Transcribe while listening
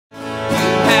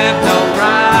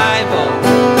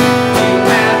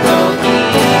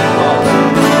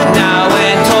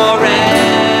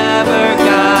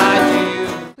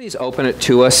open it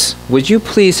to us. Would you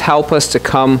please help us to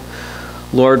come,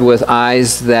 Lord, with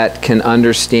eyes that can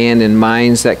understand and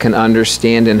minds that can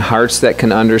understand and hearts that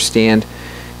can understand.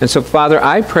 And so, Father,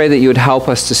 I pray that you would help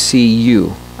us to see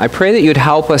you. I pray that you would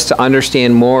help us to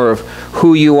understand more of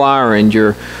who you are and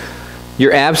your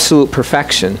absolute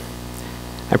perfection.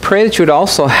 I pray that you would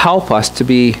also help us to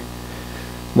be,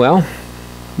 well,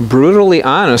 brutally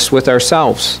honest with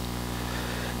ourselves.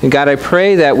 And God, I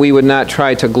pray that we would not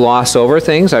try to gloss over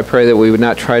things. I pray that we would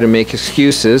not try to make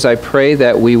excuses. I pray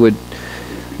that we would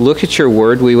look at your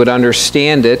word, we would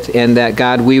understand it, and that,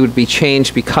 God, we would be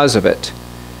changed because of it.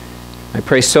 I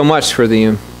pray so much for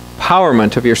the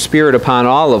empowerment of your Spirit upon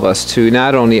all of us to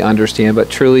not only understand, but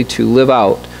truly to live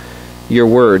out your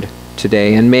word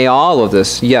today. And may all of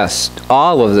this, yes,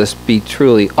 all of this be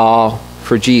truly all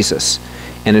for Jesus.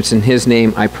 And it's in his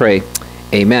name I pray.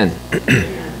 Amen.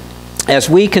 As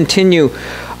we continue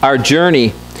our journey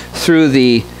through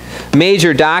the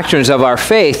major doctrines of our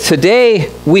faith,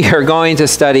 today we are going to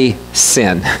study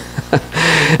sin.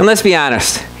 And let's be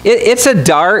honest, it's a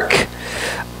dark,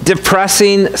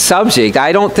 depressing subject.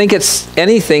 I don't think it's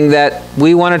anything that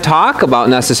we want to talk about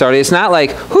necessarily. It's not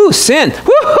like, whoo, sin,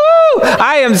 woohoo!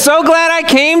 I am so glad I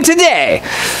came today.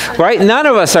 Right? None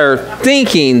of us are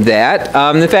thinking that.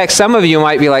 In fact, some of you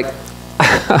might be like,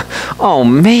 oh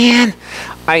man,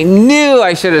 I knew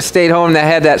I should have stayed home and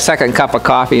had that second cup of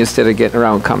coffee instead of getting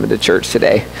around coming to church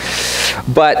today.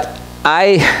 But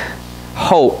I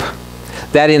hope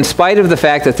that in spite of the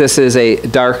fact that this is a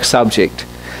dark subject,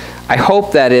 I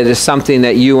hope that it is something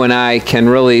that you and I can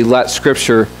really let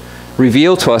Scripture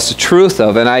reveal to us the truth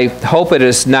of. And I hope it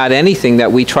is not anything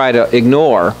that we try to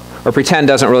ignore or pretend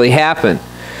doesn't really happen.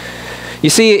 You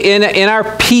see, in our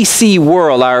PC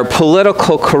world, our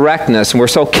political correctness, and we're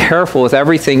so careful with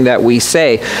everything that we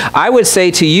say, I would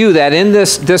say to you that in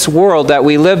this world that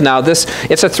we live now,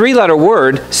 it's a three-letter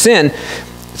word, sin.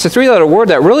 It's a three-letter word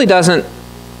that really doesn't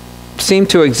seem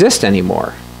to exist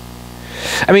anymore.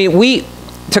 I mean,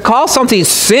 to call something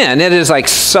sin, it is like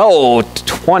so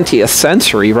 20th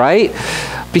century, right?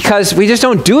 Because we just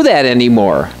don't do that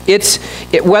anymore.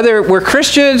 Whether we're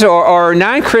Christians or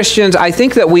non-Christians, I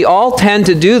think that we all tend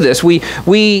to do this. We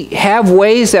have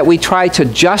ways that we try to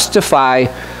justify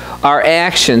our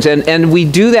actions, and we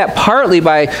do that partly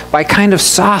by kind of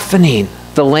softening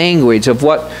the language of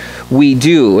what we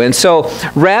do. And so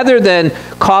rather than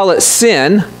call it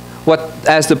sin,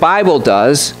 as the Bible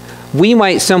does, we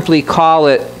might simply call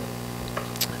it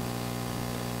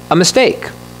a mistake.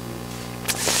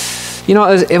 You know,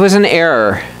 it was an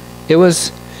error. It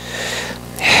was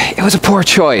a poor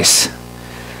choice.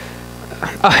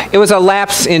 It was a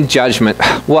lapse in judgment.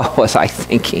 What was I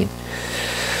thinking?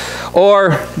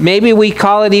 Or maybe we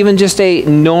call it even just a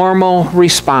normal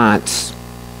response.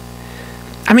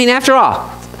 I mean, after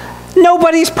all,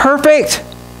 nobody's perfect.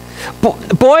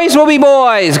 Boys will be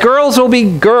boys. Girls will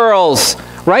be girls.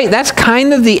 Right? That's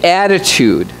kind of the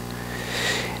attitude.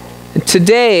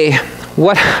 Today,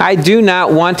 what I do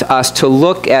not want us to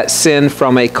look at sin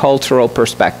from a cultural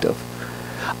perspective.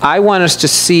 I want us to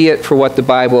see it for what the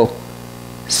Bible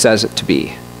says it to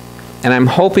be. And I'm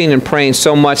hoping and praying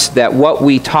so much that what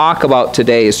we talk about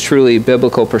today is truly a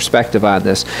biblical perspective on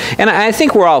this. And I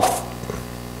think we're all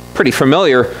pretty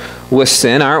familiar with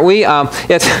sin, aren't we?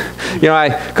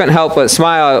 I couldn't help but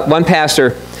smile. One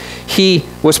pastor, he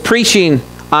was preaching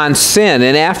on sin,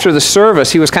 and after the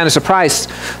service he was kind of surprised.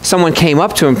 Someone came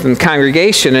up to him from the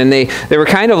congregation, and they were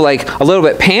kind of like a little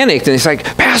bit panicked, and he's like,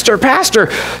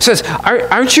 Pastor says,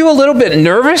 aren't you a little bit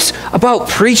nervous about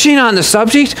preaching on the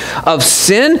subject of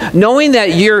sin, knowing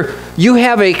that you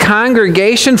have a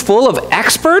congregation full of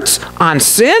experts on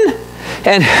sin?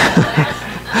 And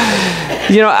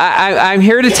I'm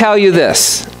here to tell you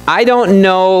this. I don't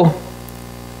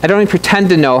even pretend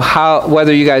to know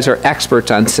whether you guys are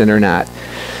experts on sin or not.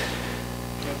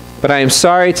 But I am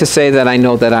sorry to say that I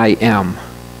know that I am.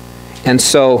 And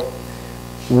so,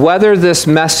 whether this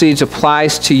message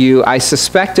applies to you, I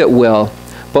suspect it will.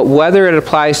 But whether it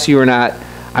applies to you or not,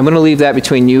 I'm going to leave that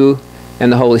between you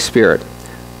and the Holy Spirit.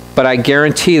 But I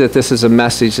guarantee that this is a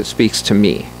message that speaks to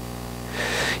me.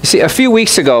 You see, a few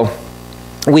weeks ago,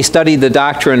 we studied the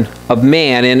doctrine of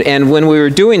man, and when we were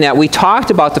doing that, we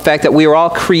talked about the fact that we were all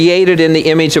created in the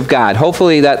image of God.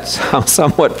 Hopefully that sounds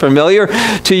somewhat familiar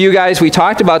to you guys. We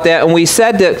talked about that, and we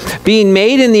said that being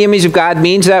made in the image of God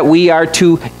means that we are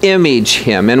to image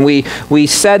Him. And we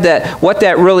said that what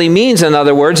that really means, in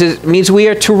other words, it means we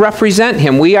are to represent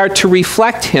Him. We are to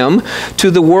reflect Him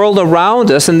to the world around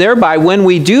us, and thereby when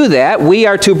we do that, we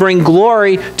are to bring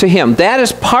glory to Him. That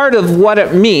is part of what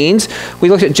it means. We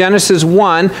looked at Genesis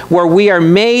 1, where we are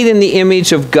made in the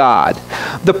image of God.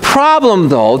 The problem,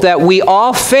 though, that we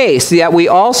all face, that we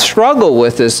all struggle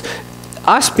with, is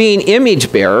us being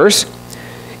image bearers,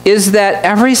 is that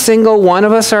every single one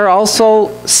of us are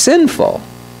also sinful.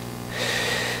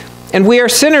 And we are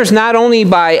sinners not only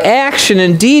by action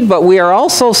and deed, but we are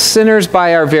also sinners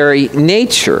by our very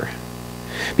nature.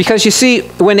 Because you see,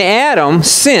 when Adam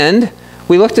sinned,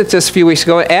 we looked at this a few weeks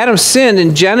ago, Adam sinned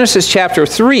in Genesis chapter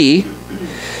 3,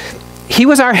 he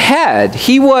was our head.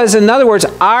 He was, in other words,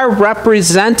 our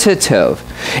representative.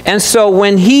 And so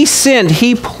when he sinned,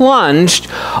 he plunged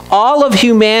all of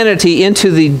humanity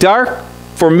into the dark,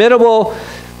 formidable,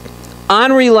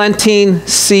 unrelenting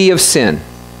sea of sin.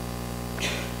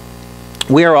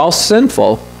 We are all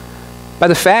sinful by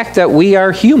the fact that we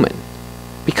are human,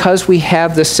 because we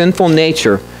have the sinful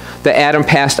nature that Adam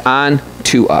passed on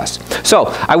to us. So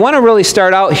I want to really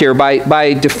start out here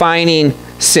by defining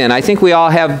sin. I think we all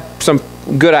have some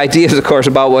good ideas, of course,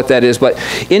 about what that is, but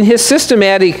in his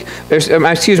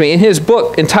in his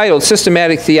book entitled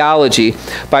Systematic Theology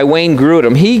by Wayne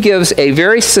Grudem, he gives a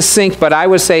very succinct, but I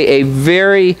would say a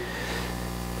very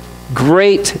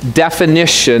great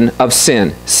definition of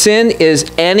sin. Sin is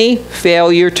any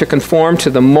failure to conform to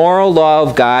the moral law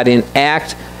of God in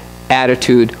act,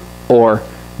 attitude, or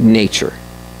nature.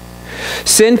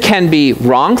 Sin can be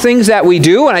wrong things that we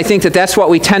do, and I think that that's what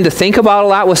we tend to think about a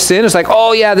lot with sin. It's like,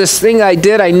 oh yeah, this thing I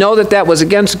did, I know that that was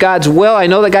against God's will. I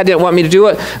know that God didn't want me to do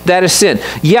it. That is sin.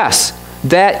 Yes,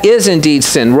 that is indeed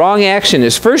sin. Wrong action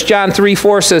is. 1 John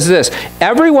 3:4 says this,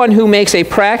 everyone who makes a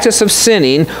practice of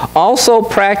sinning also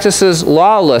practices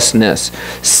lawlessness.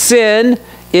 Sin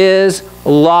is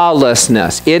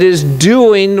lawlessness. It is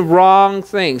doing wrong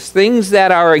things, things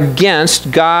that are against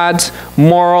God's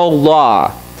moral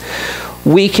law.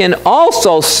 We can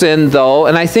also sin, though,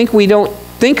 and I think we don't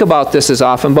think about this as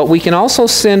often, but we can also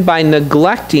sin by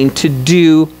neglecting to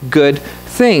do good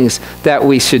things that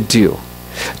we should do.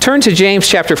 Turn to James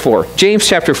chapter 4. James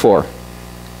chapter 4.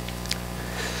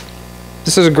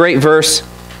 This is a great verse.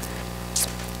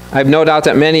 I have no doubt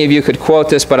that many of you could quote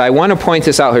this, but I want to point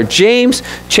this out here. James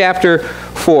chapter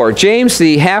 4. James,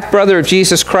 the half-brother of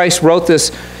Jesus Christ, wrote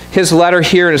his letter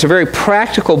here, and it's a very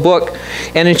practical book.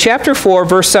 And in chapter 4,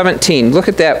 verse 17, look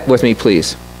at that with me,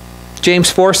 please. James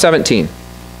 4:17.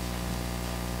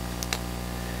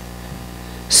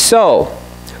 So,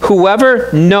 whoever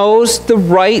knows the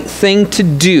right thing to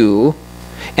do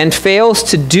and fails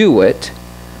to do it,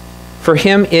 for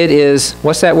him it is,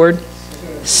 what's that word?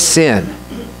 Sin.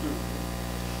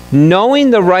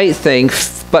 Knowing the right thing,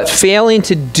 but failing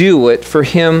to do it, for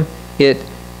him it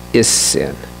is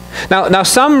sin. Now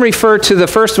some refer to the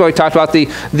first one we talked about,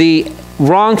 the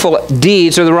wrongful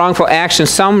deeds or the wrongful actions.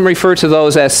 Some refer to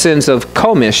those as sins of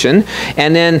commission.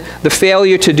 And then the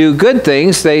failure to do good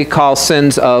things, they call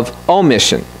sins of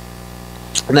omission.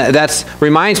 That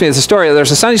reminds me of the story.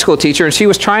 There's a Sunday school teacher, and she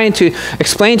was trying to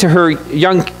explain to her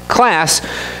young class,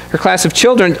 her class of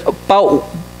children, about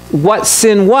what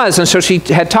sin was. And so she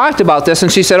had talked about this,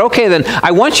 and she said, okay, then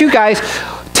I want you guys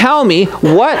tell me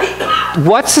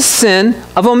what's a sin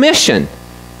of omission?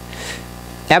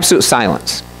 Absolute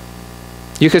silence.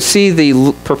 You could see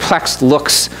the perplexed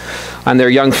looks on their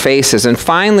young faces. And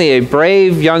finally, a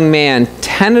brave young man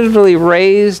tentatively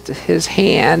raised his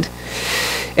hand,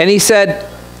 and he said,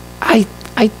 I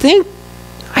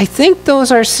think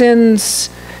those are sins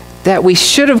that we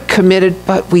should have committed,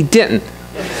 but we didn't.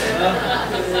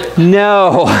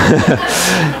 No.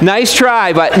 Nice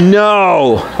try, but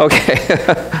no. Okay.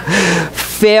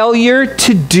 Failure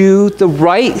to do the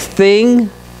right thing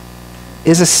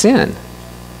is a sin.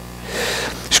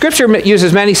 Scripture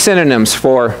uses many synonyms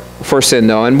for sin,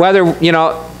 though, and whether,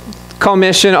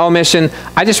 commission, omission,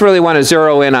 I just really want to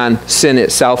zero in on sin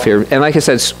itself here. And like I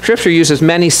said, Scripture uses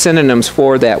many synonyms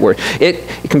for that word. It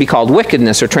can be called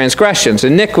wickedness or transgressions,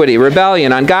 iniquity,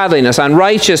 rebellion, ungodliness,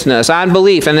 unrighteousness,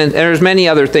 unbelief, and there's many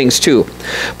other things too.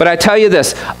 But I tell you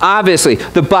this, obviously,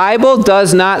 the Bible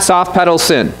does not soft pedal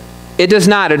sin. It does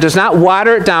not. It does not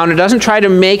water it down. It doesn't try to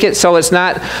make it so it's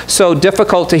not so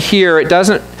difficult to hear. It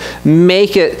doesn't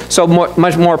make it so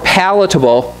much more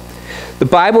palatable. The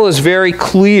Bible is very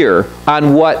clear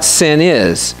on what sin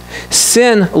is.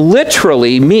 Sin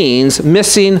literally means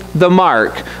missing the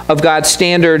mark of God's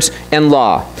standards and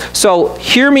law. So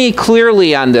hear me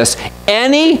clearly on this.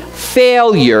 Any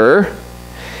failure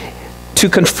to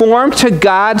conform to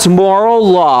God's moral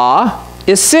law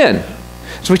is sin.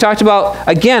 So we talked about,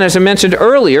 again, as I mentioned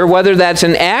earlier, whether that's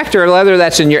an act or whether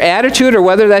that's in your attitude or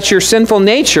whether that's your sinful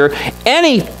nature,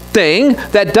 anything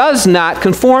that does not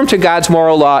conform to God's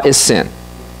moral law is sin.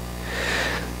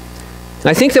 And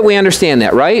I think that we understand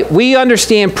that, right? We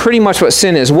understand pretty much what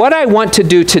sin is. What I want to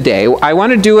do today, I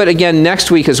want to do it again next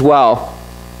week as well.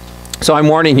 So I'm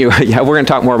warning you, yeah, we're going to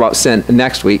talk more about sin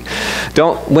next week.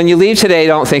 When you leave today,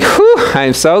 don't think, whew,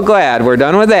 I'm so glad we're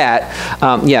done with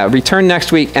that. Return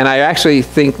next week, and I actually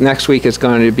think next week is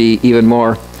going to be even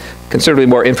more, considerably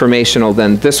more informational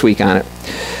than this week on it.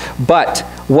 But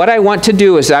what I want to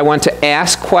do is I want to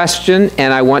ask question,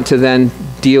 and I want to then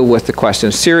deal with the question,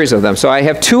 a series of them. So I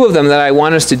have two of them that I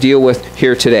want us to deal with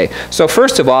here today. So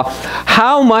first of all,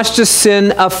 how much does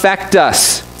sin affect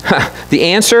us? The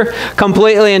answer,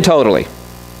 completely and totally.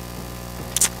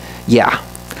 Yeah.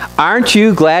 Aren't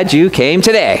you glad you came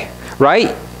today?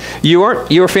 Right? You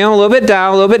were feeling a little bit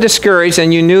down, a little bit discouraged,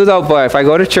 and you knew, though, boy, if I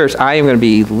go to church, I am going to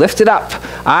be lifted up.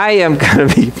 I am going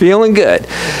to be feeling good.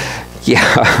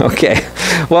 Yeah, okay.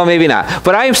 Well, maybe not.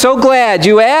 But I am so glad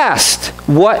you asked.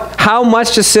 How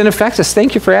much does sin affect us?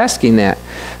 Thank you for asking that.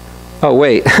 Oh,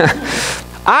 wait.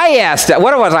 I asked that.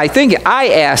 What was I thinking? I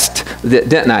asked,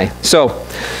 didn't I?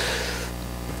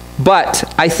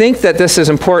 But I think that this is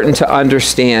important to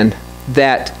understand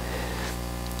that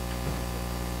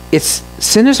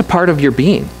sin is a part of your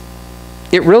being.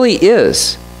 It really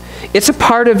is. It's a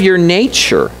part of your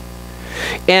nature.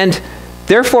 And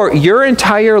therefore, your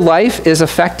entire life is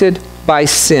affected by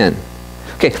sin.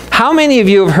 Okay, how many of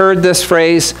you have heard this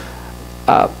phrase,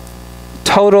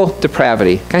 total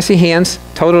depravity? Can I see hands?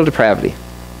 Total depravity.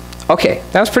 Okay,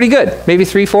 that was pretty good. Maybe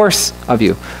 3/4 of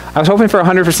you. I was hoping for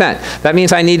 100%. That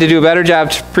means I need to do a better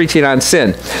job preaching on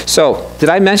sin. So, did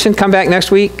I mention come back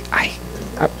next week?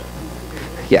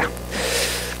 Yeah.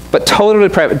 But total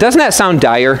depravity. Doesn't that sound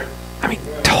dire? I mean,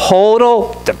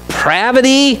 total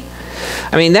depravity?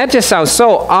 I mean, that just sounds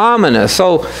so ominous,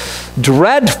 so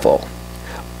dreadful.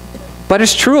 But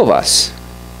it's true of us.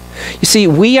 You see,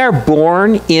 we are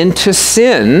born into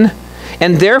sin,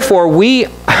 and therefore we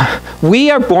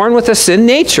are born with a sin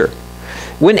nature.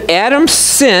 When Adam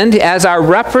sinned as our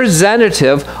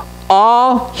representative,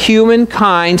 all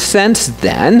humankind since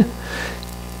then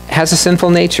has a sinful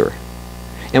nature.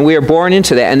 And we are born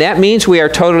into that. And that means we are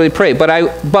totally depraved.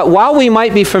 But while we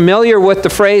might be familiar with the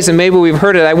phrase, and maybe we've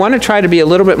heard it, I want to try to be a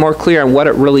little bit more clear on what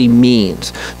it really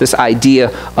means, this idea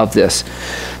of this.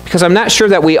 Because I'm not sure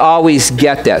that we always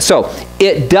get that. So,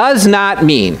 it does not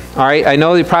mean, all right, I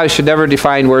know you probably should never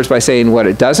define words by saying what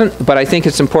it doesn't, but I think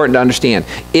it's important to understand.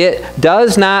 It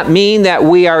does not mean that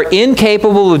we are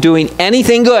incapable of doing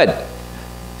anything good.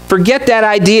 Forget that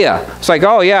idea. It's like,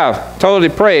 oh yeah, totally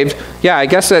depraved. Yeah, I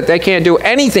guess that they can't do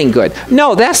anything good.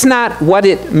 No, that's not what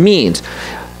it means.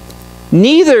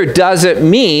 Neither does it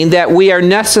mean that we are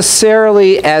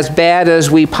necessarily as bad as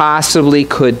we possibly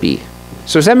could be.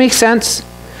 So does that make sense?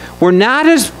 We're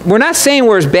not saying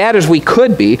we're as bad as we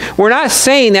could be. We're not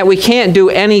saying that we can't do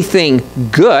anything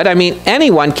good. I mean,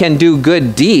 anyone can do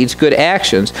good deeds, good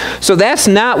actions. So that's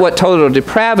not what total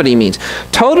depravity means.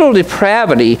 Total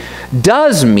depravity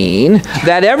does mean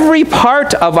that every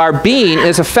part of our being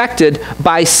is affected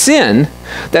by sin.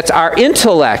 That's our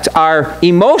intellect, our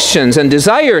emotions and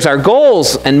desires, our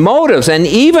goals and motives, and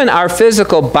even our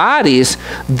physical bodies.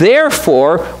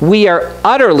 Therefore, we are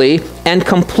utterly and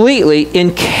completely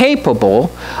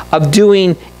incapable of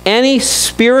doing any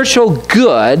spiritual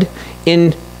good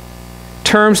in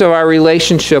terms of our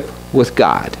relationship with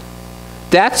God.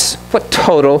 That's what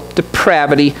total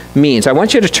depravity means. I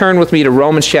want you to turn with me to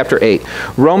Romans chapter 8.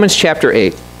 Romans chapter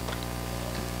 8.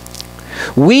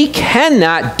 We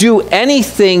cannot do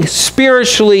anything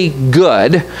spiritually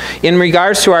good in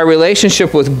regards to our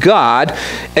relationship with God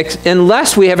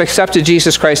unless we have accepted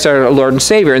Jesus Christ our Lord and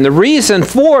Savior. And the reason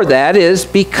for that is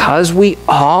because we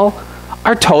all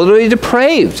are totally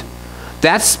depraved.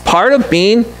 That's part of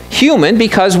being human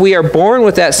because we are born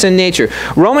with that sin nature.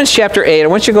 Romans chapter 8, I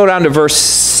want you to go down to verse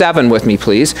 7 with me,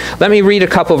 please. Let me read a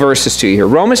couple verses to you here.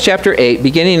 Romans chapter 8,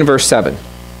 beginning in verse 7.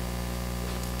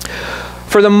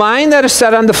 For the mind that is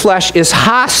set on the flesh is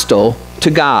hostile to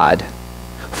God,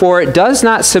 for it does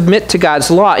not submit to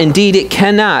God's law. Indeed, it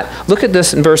cannot. Look at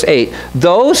this in verse 8.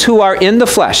 Those who are in the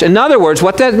flesh. In other words,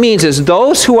 what that means is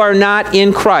those who are not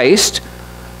in Christ,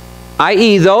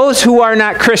 i.e. those who are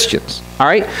not Christians. All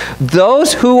right?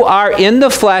 Those who are in the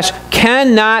flesh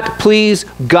cannot please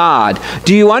God.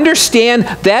 Do you understand?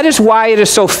 That is why it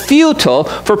is so futile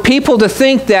for people to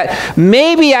think that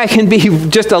maybe I can be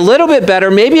just a little bit better,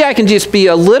 maybe I can just be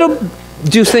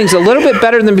do things a little bit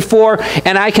better than before,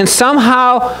 and I can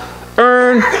somehow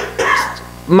earn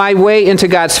my way into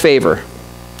God's favor.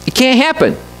 It can't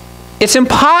happen. It's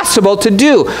impossible to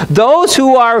do. Those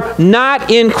who are not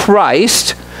in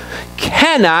Christ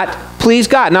cannot please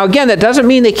God. Now again, that doesn't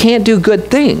mean they can't do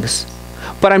good things.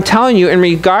 But I'm telling you, in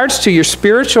regards to your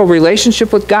spiritual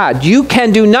relationship with God, you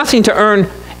can do nothing to earn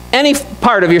any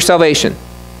part of your salvation.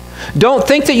 Don't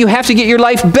think that you have to get your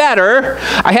life better.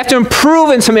 I have to improve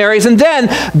in some areas, and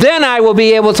then I will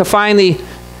be able to finally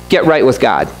get right with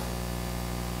God.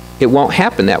 It won't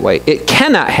happen that way. It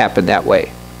cannot happen that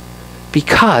way.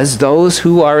 Because those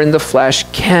who are in the flesh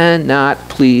cannot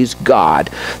please God.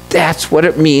 That's what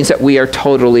it means that we are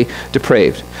totally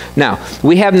depraved. Now,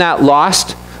 we have not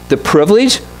lost the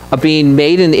privilege of being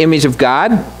made in the image of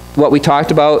God, what we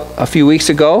talked about a few weeks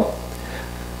ago.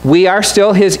 We are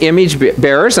still his image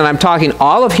bearers, and I'm talking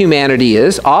all of humanity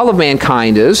is, all of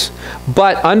mankind is,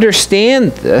 but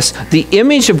understand this, the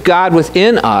image of God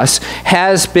within us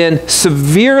has been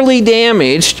severely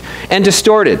damaged and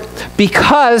distorted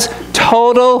because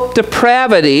total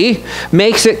depravity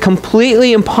makes it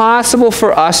completely impossible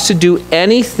for us to do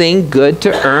anything good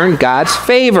to earn God's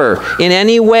favor in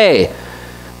any way.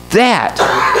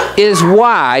 That is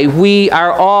why we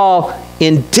are all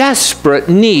in desperate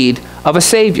need of a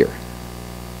Savior.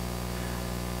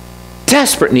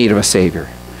 Desperate need of a Savior.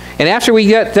 And after we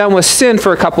get done with sin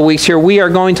for a couple weeks here, we are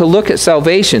going to look at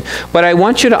salvation. But I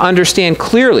want you to understand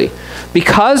clearly,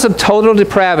 because of total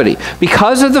depravity,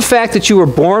 because of the fact that you were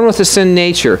born with a sin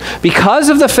nature, because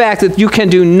of the fact that you can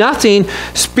do nothing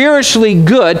spiritually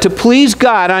good to please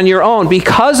God on your own,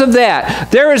 because of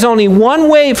that, there is only one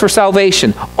way for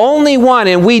salvation. Only one.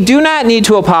 And we do not need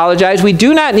to apologize. We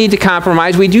do not need to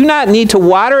compromise. We do not need to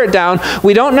water it down.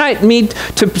 We don't need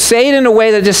to say it in a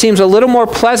way that just seems a little more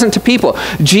pleasant to people.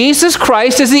 Jesus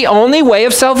Christ is the only way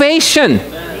of salvation.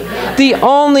 Amen. The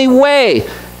only way.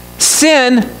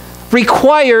 Sin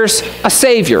requires a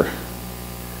Savior.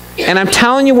 And I'm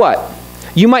telling you what,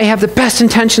 you might have the best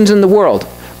intentions in the world,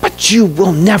 but you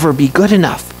will never be good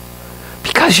enough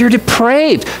because you're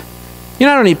depraved. You're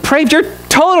not only depraved, you're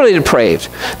totally depraved.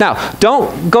 Now,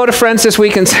 don't go to friends this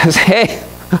week and say, hey,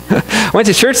 I went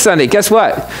to church Sunday. Guess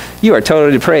what? You are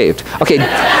totally depraved. Okay.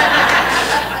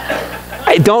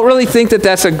 I don't really think that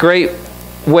that's a great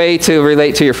way to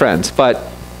relate to your friends,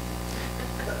 but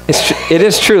it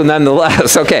is true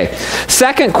nonetheless. Okay.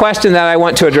 Second question that I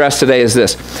want to address today is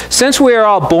this. Since we are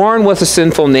all born with a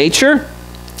sinful nature,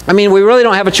 I mean, we really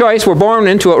don't have a choice. We're born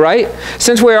into it, right?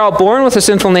 Since we are all born with a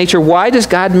sinful nature, why does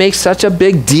God make such a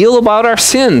big deal about our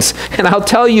sins? And I'll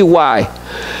tell you why.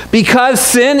 Because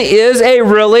sin is a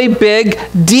really big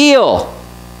deal.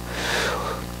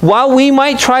 While we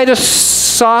might try to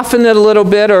soften it a little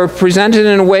bit or present it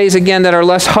in ways, again, that are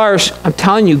less harsh, I'm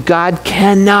telling you, God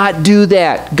cannot do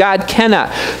that. God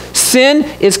cannot. Sin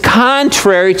is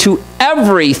contrary to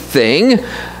everything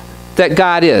that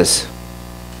God is.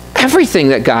 Everything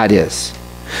that God is.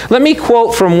 Let me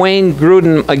quote from Wayne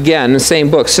Grudem again in the same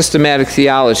book, Systematic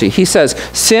Theology. He says,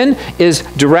 sin is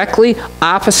directly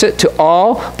opposite to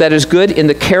all that is good in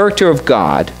the character of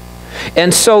God.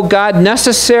 And so God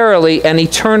necessarily and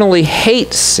eternally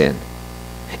hates sin.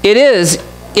 It is,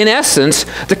 in essence,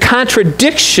 the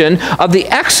contradiction of the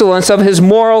excellence of his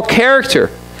moral character.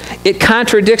 It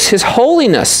contradicts his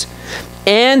holiness,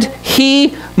 and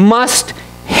he must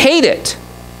hate it.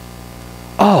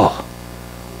 Oh,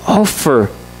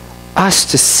 for us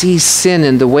to see sin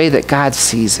in the way that God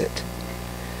sees it.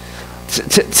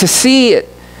 To see it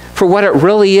for what it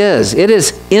really is. It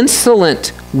is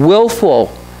insolent,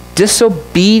 willful,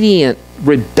 disobedient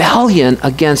rebellion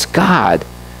against God.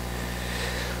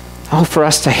 Oh, for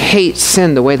us to hate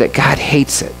sin the way that God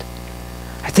hates it.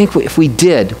 I think if we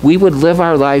did, we would live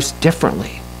our lives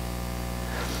differently.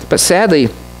 But sadly,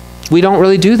 we don't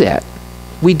really do that.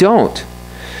 We don't.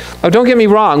 Oh, don't get me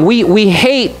wrong. We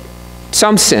hate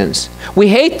some sins. We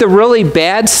hate the really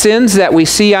bad sins that we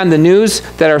see on the news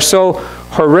that are so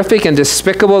horrific and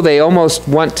despicable they almost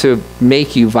want to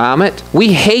make you vomit.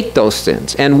 We hate those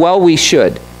sins, and well, we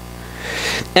should.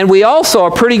 And we also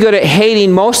are pretty good at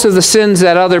hating most of the sins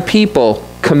that other people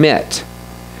commit.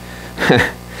 In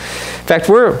fact,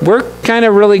 we're kind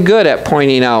of really good at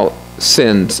pointing out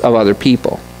sins of other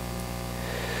people.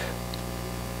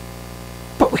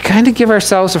 But we kind of give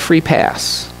ourselves a free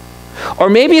pass. Or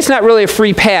maybe it's not really a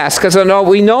free pass, because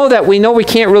we know we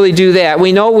can't really do that.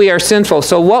 We know we are sinful.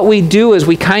 So what we do is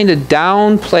we kind of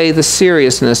downplay the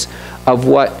seriousness of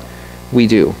what we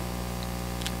do.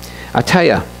 I'll tell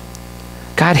you,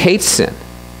 God hates sin.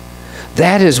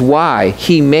 That is why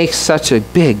he makes such a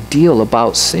big deal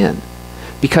about sin,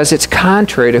 because it's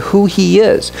contrary to who he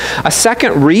is. A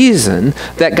second reason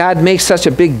that God makes such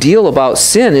a big deal about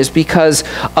sin is because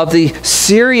of the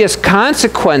serious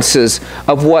consequences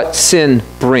of what sin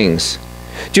brings.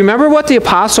 Do you remember what the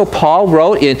Apostle Paul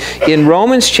wrote in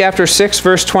Romans chapter 6,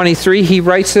 verse 23? He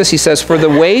writes this. He says, for the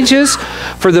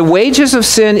wages of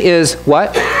sin is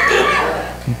what?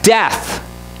 Death.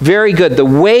 Very good. The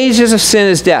wages of sin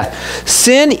is death.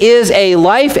 Sin is a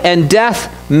life and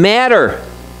death matter.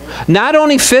 Not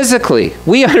only physically.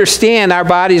 We understand our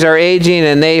bodies are aging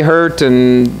and they hurt,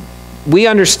 and we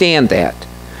understand that.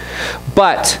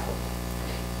 But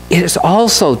it is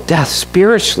also death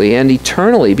spiritually and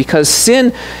eternally, because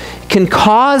sin can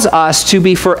cause us to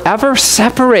be forever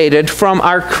separated from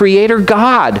our Creator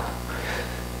God.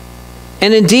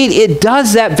 And indeed, it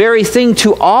does that very thing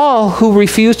to all who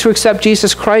refuse to accept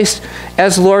Jesus Christ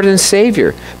as Lord and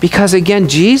Savior. Because again,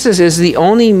 Jesus is the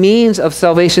only means of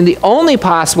salvation, the only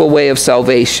possible way of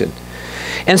salvation.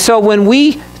 And so when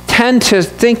we tend to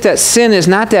think that sin is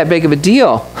not that big of a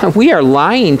deal, we are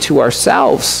lying to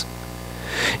ourselves.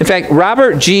 In fact,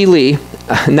 Robert G. Lee,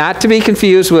 not to be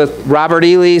confused with Robert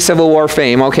E. Lee, Civil War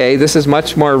fame, okay, this is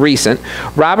much more recent.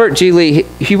 Robert G. Lee,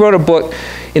 he wrote a book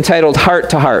entitled Heart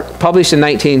to Heart, published in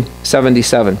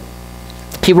 1977.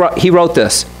 He wrote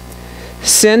this: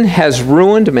 sin has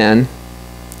ruined men,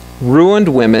 ruined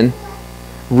women,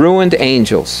 ruined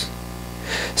angels.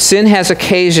 Sin has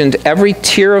occasioned every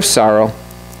tear of sorrow,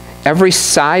 every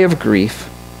sigh of grief,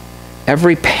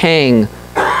 every pang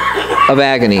of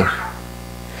agony.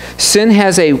 Sin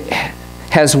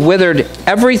has withered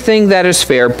everything that is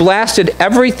fair, blasted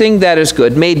everything that is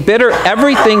good, made bitter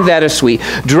everything that is sweet,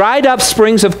 dried up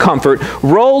springs of comfort,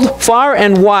 rolled far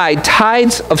and wide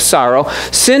tides of sorrow.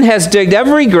 Sin has digged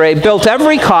every grave, built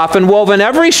every coffin, woven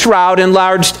every shroud,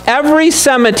 enlarged every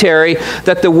cemetery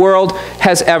that the world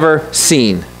has ever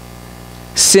seen.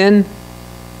 Sin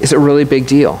is a really big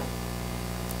deal.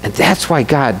 And that's why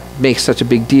God makes such a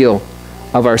big deal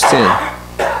of our sin.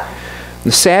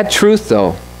 The sad truth,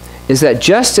 though, is that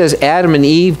just as Adam and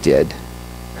Eve did,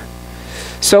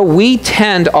 so we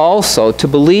tend also to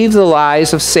believe the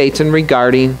lies of Satan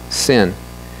regarding sin.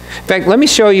 In fact, let me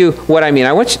show you what I mean.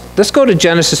 Let's go to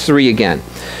Genesis 3 again.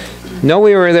 No,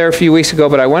 we were there a few weeks ago,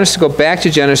 but I want us to go back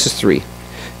to Genesis 3.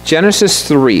 Genesis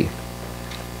 3.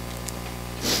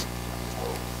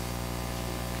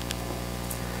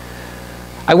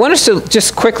 I want us to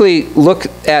just quickly look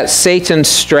at Satan's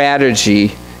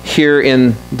strategy here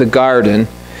in the garden.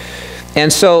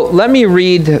 And so let me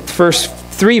read the first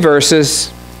 3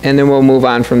 verses, and then we'll move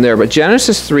on from there. But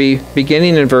Genesis 3,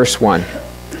 beginning in verse 1.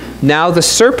 Now the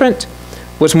serpent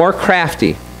was more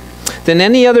crafty than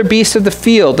any other beast of the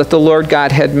field that the Lord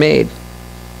God had made.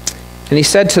 And he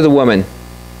said to the woman,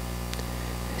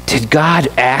 did God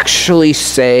actually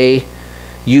say,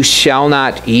 you shall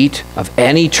not eat of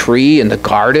any tree in the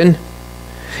garden?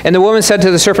 And the woman said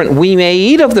to the serpent, we may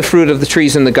eat of the fruit of the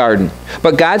trees in the garden.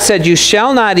 But God said, you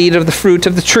shall not eat of the fruit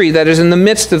of the tree that is in the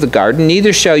midst of the garden,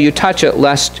 neither shall you touch it,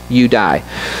 lest you die.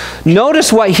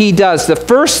 Notice what he does. The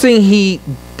first thing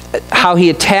how he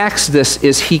attacks this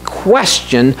is he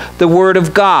questioned the word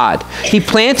of God. He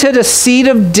planted a seed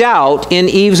of doubt in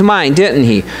Eve's mind, didn't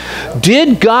he?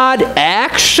 Did God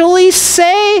actually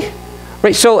say?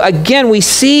 Right, so again, we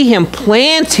see him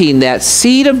planting that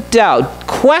seed of doubt,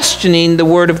 questioning the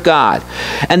word of God.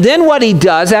 And then what he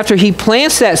does after he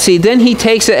plants that seed, then he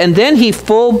takes it and then he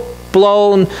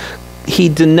he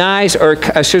denies, or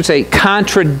I should say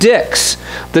contradicts,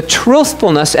 the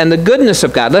truthfulness and the goodness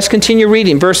of God. Let's continue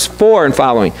reading verse 4 and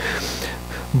following.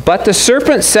 But the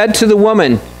serpent said to the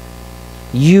woman,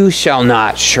 you shall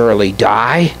not surely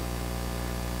die.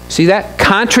 See that?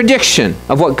 Contradiction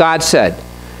of what God said.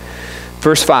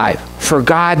 Verse 5, for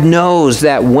God knows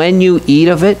that when you eat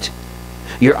of it,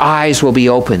 your eyes will be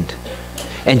opened,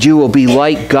 and you will be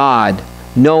like God,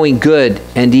 knowing good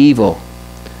and evil.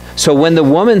 So when the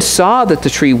woman saw that the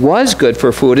tree was good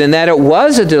for food, and that it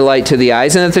was a delight to the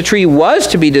eyes, and that the tree was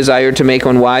to be desired to make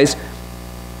one wise,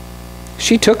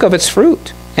 she took of its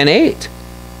fruit and ate.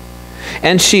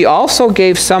 And she also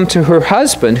gave some to her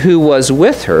husband who was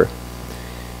with her,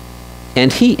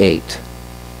 and he ate.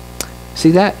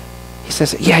 See that? He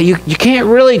says, yeah, you can't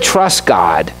really trust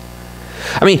God.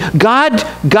 I mean, God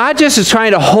just is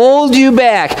trying to hold you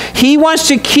back. He wants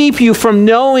to keep you from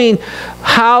knowing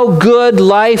how good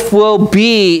life will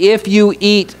be if you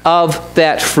eat of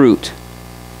that fruit.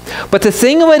 But the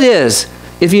thing of it is,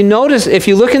 if you notice, if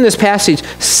you look in this passage,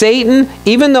 Satan,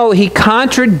 even though he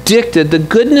contradicted the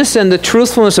goodness and the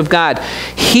truthfulness of God,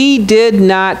 he did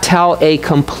not tell a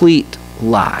complete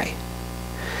lie.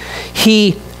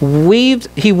 He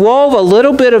wove a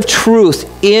little bit of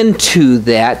truth into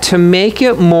that to make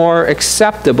it more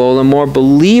acceptable and more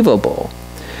believable.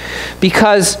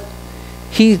 Because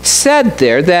he said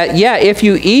there that, yeah, if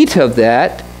you eat of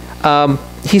that,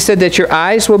 he said that your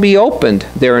eyes will be opened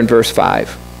there in verse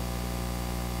 5.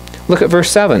 Look at verse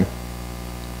 7.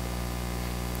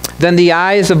 Then the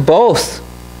eyes of both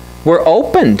were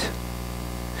opened,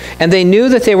 and they knew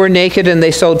that they were naked, and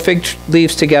they sewed fig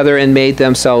leaves together and made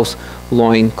themselves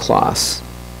loincloths.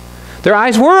 Their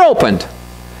eyes were opened.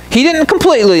 He didn't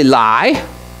completely lie,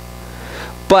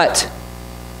 but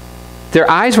their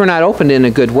eyes were not opened in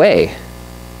a good way.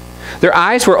 Their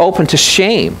eyes were open to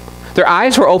shame. Their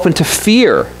eyes were open to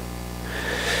fear.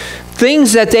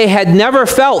 Things that they had never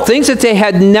felt, things that they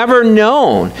had never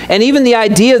known. And even the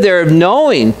idea there of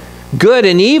knowing good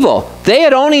and evil, they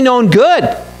had only known good.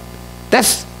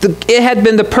 It had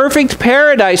been the perfect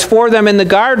paradise for them in the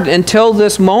garden until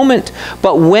this moment.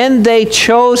 But when they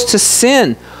chose to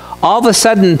sin, all of a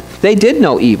sudden they did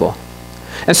know evil.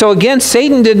 And so again,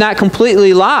 Satan did not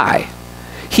completely lie.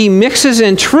 He mixes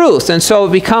in truth, and so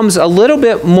it becomes a little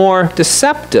bit more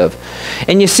deceptive.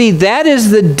 And you see, that is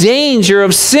the danger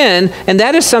of sin, and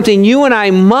that is something you and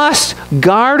I must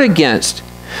guard against.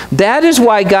 That is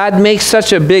why God makes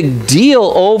such a big deal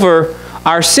over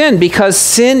our sin, because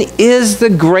sin is the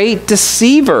great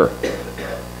deceiver.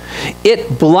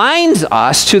 It blinds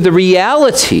us to the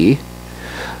reality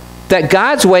that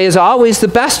God's way is always the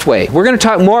best way. We're going to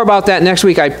talk more about that next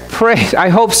week. I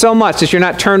hope so much that you're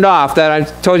not turned off that I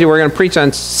told you we're going to preach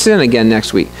on sin again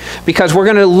next week, because we're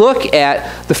going to look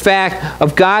at the fact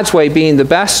of God's way being the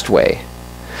best way.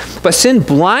 But sin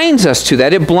blinds us to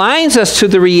that. It blinds us to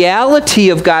the reality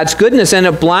of God's goodness, and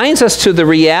it blinds us to the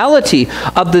reality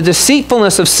of the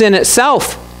deceitfulness of sin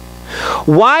itself.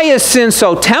 Why is sin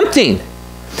so tempting?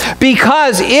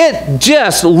 Because it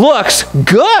just looks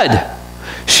good.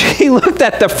 She looked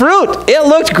at the fruit. It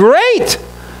looked great.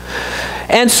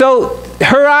 And so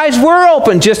her eyes were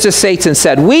open, just as Satan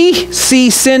said. We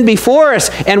see sin before us,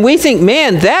 and we think,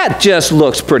 man, that just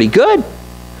looks pretty good.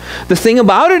 The thing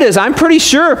about it is, I'm pretty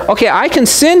sure, okay, I can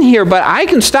sin here, but I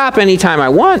can stop anytime I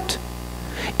want.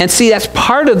 And see, that's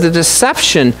part of the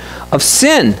deception of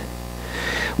sin.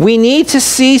 We need to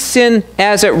see sin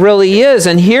as it really is.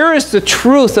 And here is the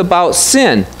truth about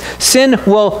sin. Sin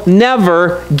will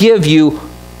never give you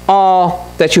all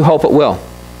that you hope it will.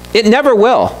 It never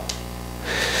will.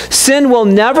 Sin will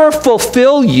never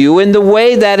fulfill you in the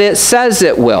way that it says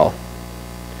it will.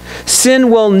 Sin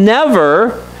will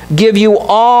never give you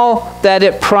all that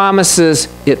it promises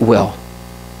it will.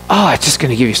 Oh, it's just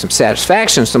going to give you some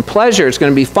satisfaction, some pleasure. It's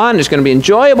going to be fun. It's going to be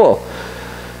enjoyable.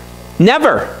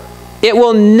 Never. It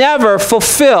will never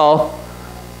fulfill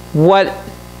what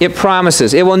it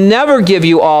promises. It will never give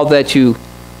you all that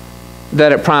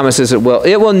it promises it will.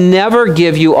 It will never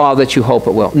give you all that you hope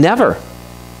it will. Never.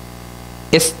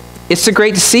 It's the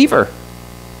great deceiver.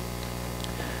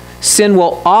 Sin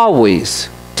will always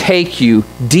take you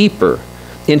deeper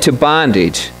into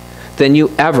bondage than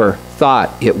you ever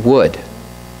thought it would.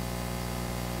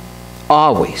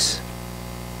 Always.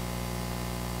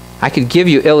 I could give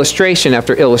you illustration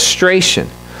after illustration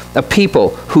of people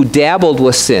who dabbled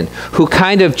with sin, who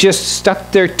kind of just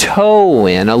stuck their toe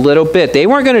in a little bit. They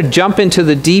weren't going to jump into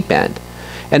the deep end.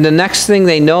 And the next thing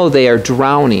they know, they are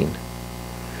drowning.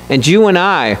 And you and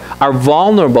I are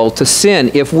vulnerable to sin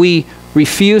if we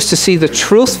refuse to see the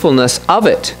truthfulness of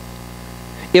it.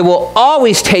 It will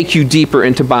always take you deeper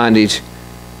into bondage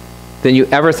than you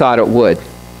ever thought it would.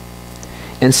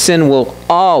 And sin will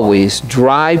always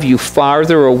drive you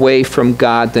farther away from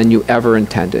God than you ever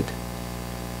intended.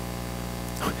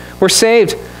 We're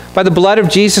saved by the blood of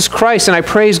Jesus Christ, and I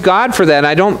praise God for that. And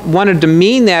I don't want to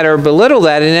demean that or belittle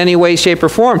that in any way, shape, or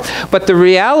form. But the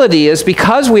reality is,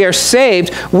 because we are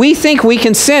saved, we think we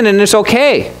can sin and it's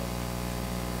okay.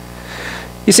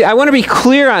 You see, I want to be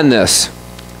clear on this.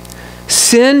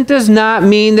 Sin does not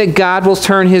mean that God will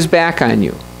turn his back on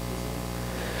you.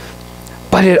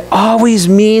 But it always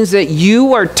means that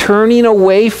you are turning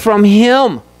away from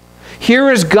him. Here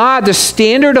is God, the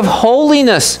standard of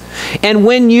holiness. And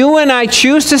when you and I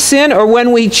choose to sin, or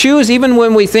when we choose, even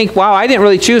when we think, wow, I didn't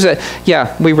really choose it.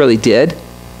 Yeah, we really did.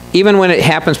 Even when it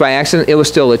happens by accident, it was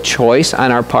still a choice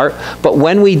on our part. But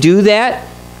when we do that,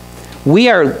 we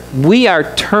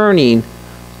are turning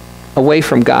away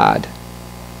from God.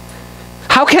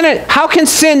 How can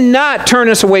sin not turn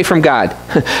us away from God?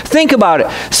 Think about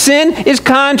it. Sin is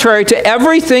contrary to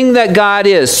everything that God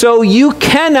is. So you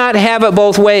cannot have it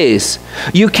both ways.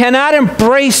 You cannot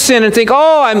embrace sin and think,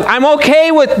 oh, I'm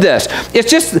okay with this.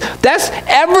 It's just,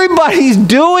 everybody's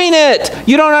doing it.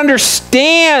 You don't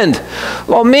understand.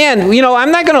 Well, man,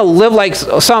 I'm not going to live like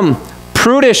some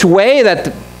prudish way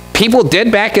that people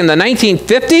did back in the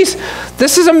 1950s.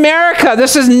 This is America.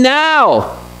 This is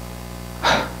now.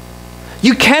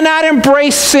 You cannot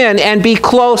embrace sin and be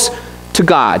close to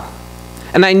God.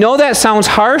 And I know that sounds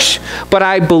harsh, but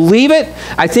I believe it.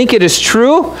 I think it is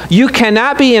true. You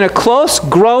cannot be in a close,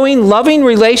 growing, loving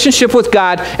relationship with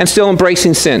God and still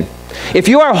embracing sin. If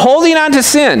you are holding on to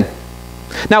sin,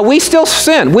 now we still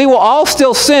sin. We will all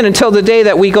still sin until the day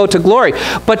that we go to glory.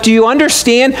 But do you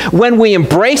understand when we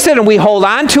embrace it and we hold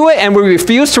on to it and we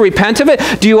refuse to repent of it,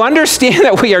 do you understand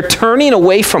that we are turning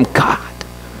away from God?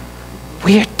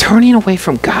 We are turning away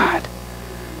from God.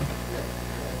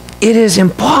 It is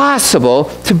impossible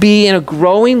to be in a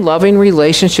growing, loving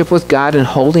relationship with God and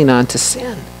holding on to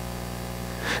sin.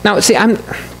 Now, see, I'm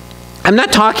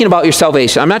not talking about your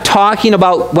salvation. I'm not talking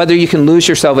about whether you can lose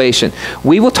your salvation.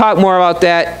 We will talk more about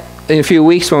that in a few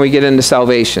weeks when we get into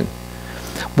salvation.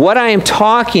 What I am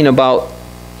talking about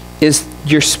is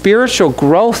your spiritual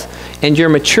growth and your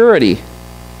maturity.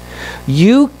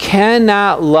 You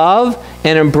cannot love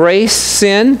and embrace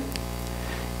sin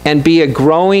and be a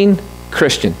growing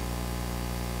Christian.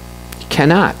 You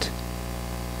cannot.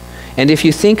 And if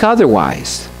you think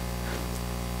otherwise,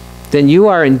 then you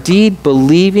are indeed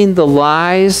believing the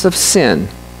lies of sin,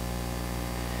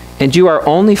 and you are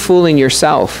only fooling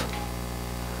yourself.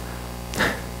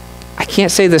 I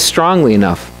can't say this strongly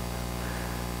enough.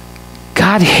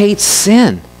 God hates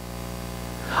sin.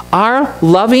 Our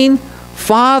loving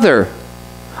Father,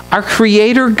 our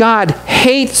Creator God,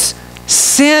 hates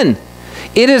sin.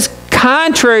 It is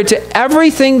contrary to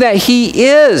everything that He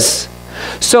is.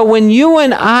 So when you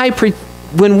and I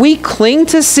when we cling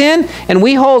to sin and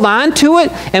we hold on to it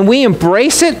and we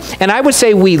embrace it, and I would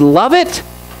say we love it,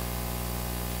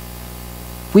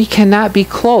 we cannot be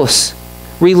close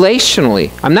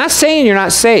relationally. I'm not saying you're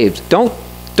not saved. Don't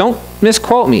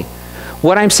misquote me.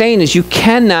 What I'm saying is you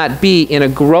cannot be in a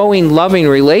growing, loving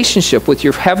relationship with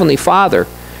your Heavenly Father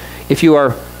if you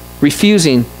are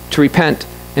refusing to repent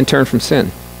and turn from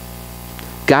sin.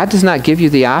 God does not give you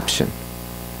the option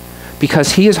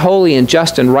because He is holy and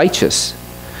just and righteous.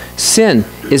 Sin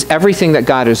is everything that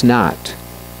God is not.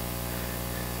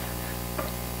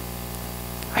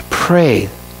 I pray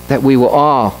that we will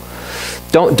all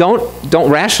don't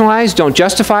rationalize, don't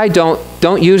justify,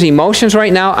 don't use emotions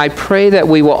right now. I pray that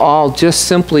we will all just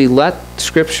simply let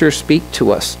Scripture speak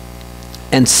to us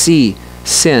and see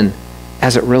sin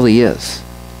as it really is.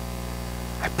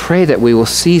 I pray that we will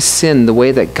see sin the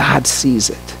way that God sees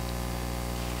it.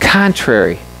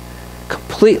 Contrary,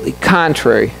 completely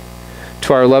contrary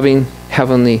to our loving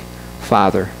Heavenly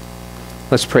Father.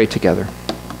 Let's pray together.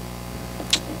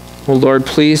 Oh Lord,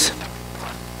 please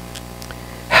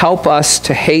help us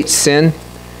to hate sin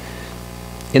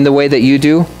in the way that you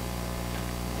do.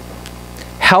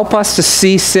 Help us to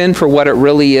see sin for what it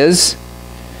really is.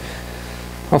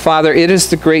 Oh Father, it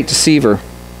is the great deceiver.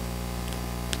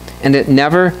 And it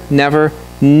never, never,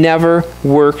 never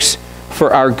works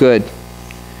for our good.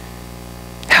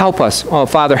 Help us. Oh,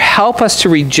 Father, help us to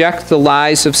reject the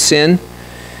lies of sin.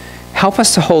 Help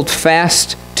us to hold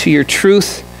fast to your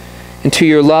truth and to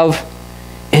your love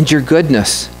and your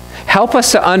goodness. Help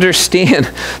us to understand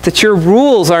that your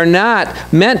rules are not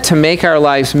meant to make our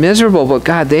lives miserable, but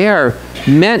God, they are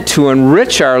meant to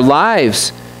enrich our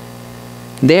lives.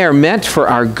 They are meant for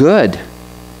our good.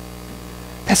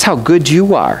 That's how good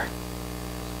you are.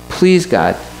 Please,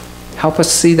 God, help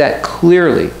us see that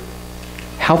clearly.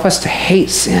 Help us to hate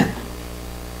sin.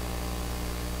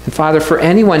 And Father, for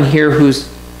anyone here who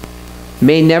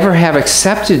may never have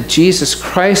accepted Jesus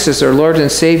Christ as their Lord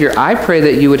and Savior, I pray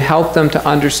that you would help them to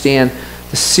understand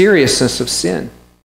the seriousness of sin.